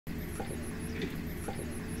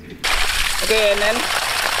Okay, and then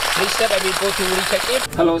next step I will go to recheck it.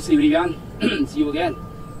 Hello everyone, see you again.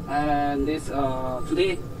 And this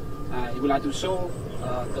today I would like to show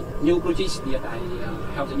the new project that I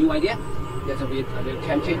have a new idea. That I will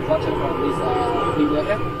can take water from this new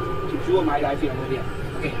water to fuel my life here.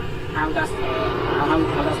 Okay, how does I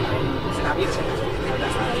set up it? How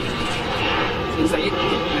does I insert it?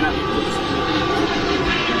 And I will put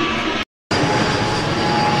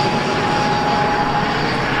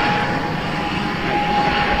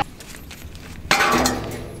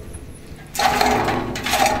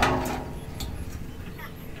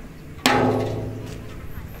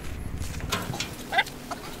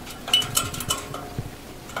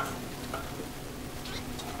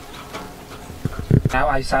Now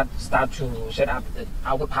I start to set up the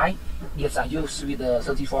output pipe. Yes, I use with the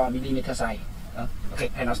 34mm size. Okay,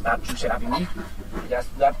 and I start to set up in it. Just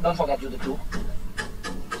don't forget to use the tool.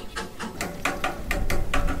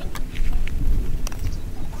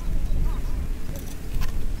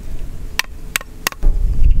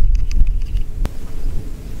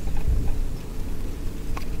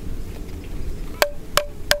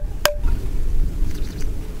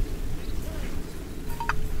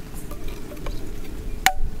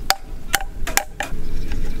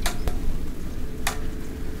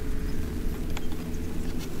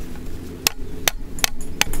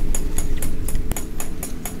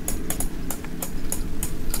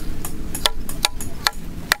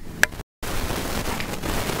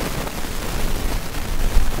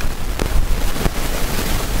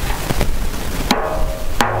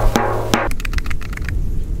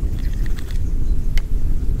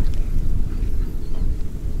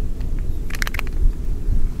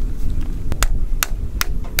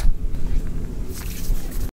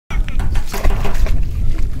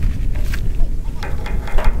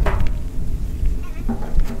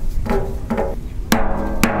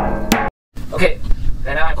 Okay,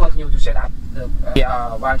 then I continue to set up the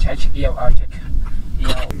one check.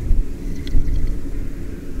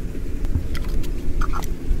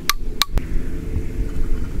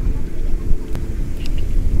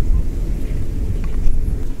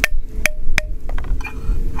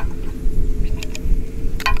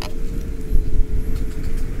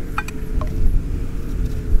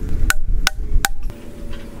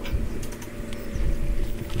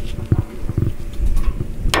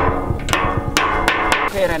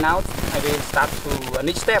 Okay, right now I will start to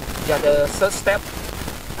next step. Yeah, the third step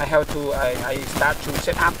I have to I start to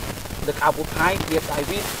set up the output pipe. Yes, I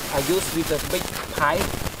use with the big pipe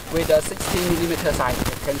with the 16mm size.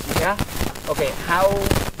 You can see here. Okay, how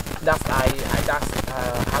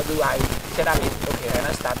do I set up it? Okay, and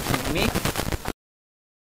I start to mix.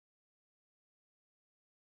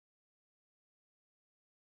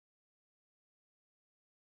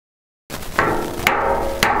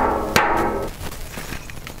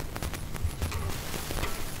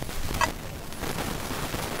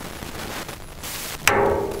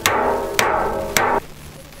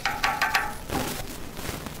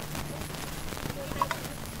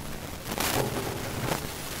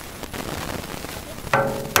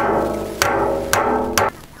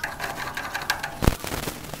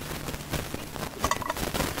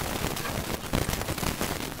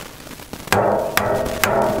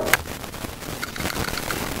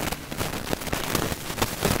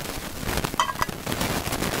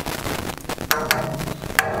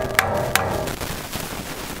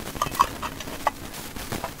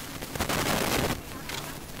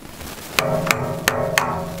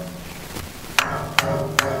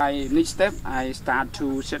 Next step, I start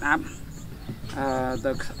to set up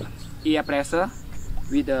the air pressure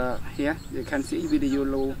with the here you can see with the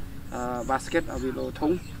yellow basket or yellow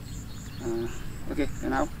thùng. Okay,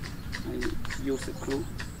 and now I use the screw.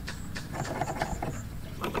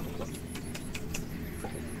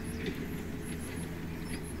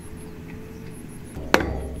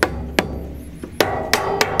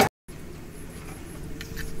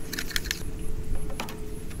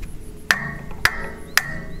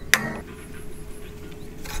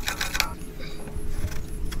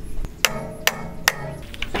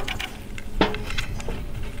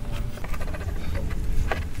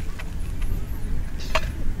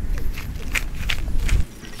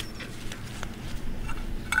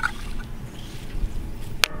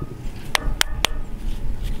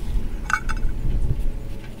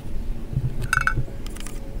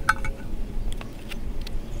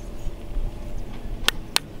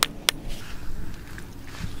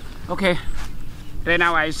 Okay, right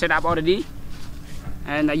now I set up already,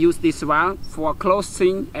 and I use this valve for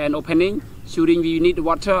closing and opening. Shooting we need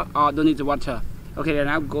water or don't need the water. Okay, then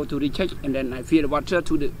I'll go to recheck and then I fill the water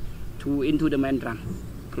into the main drum.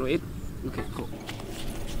 Close it. Okay, cool.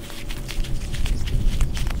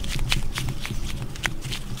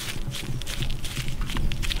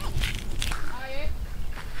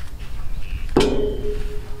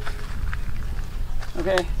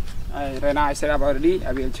 Okay, right now I set up already.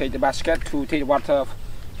 I will change the basket to take water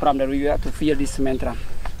from the river to fill this cement drum.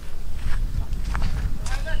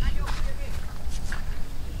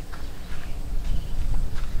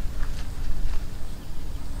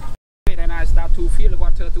 Okay, then I start to fill the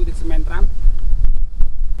water to the cement drum.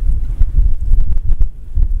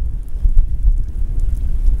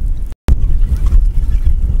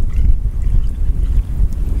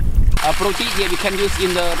 Project here we can use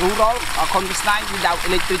in the rural countryside without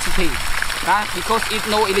electricity, because if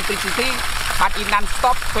no electricity, but it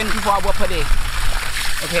non-stop 24 hours per day.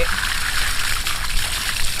 Okay.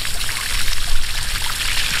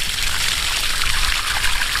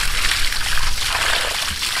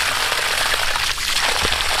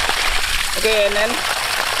 Okay, and then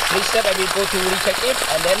this step I will go to recheck it,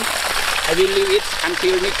 and then I will leave it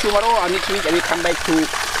until next tomorrow or next week. I will come back to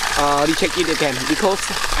recheck it again, because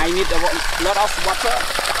I need a lot of water,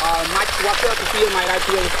 much water to fill my rice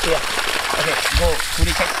field here. Okay, go to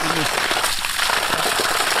recheck with you.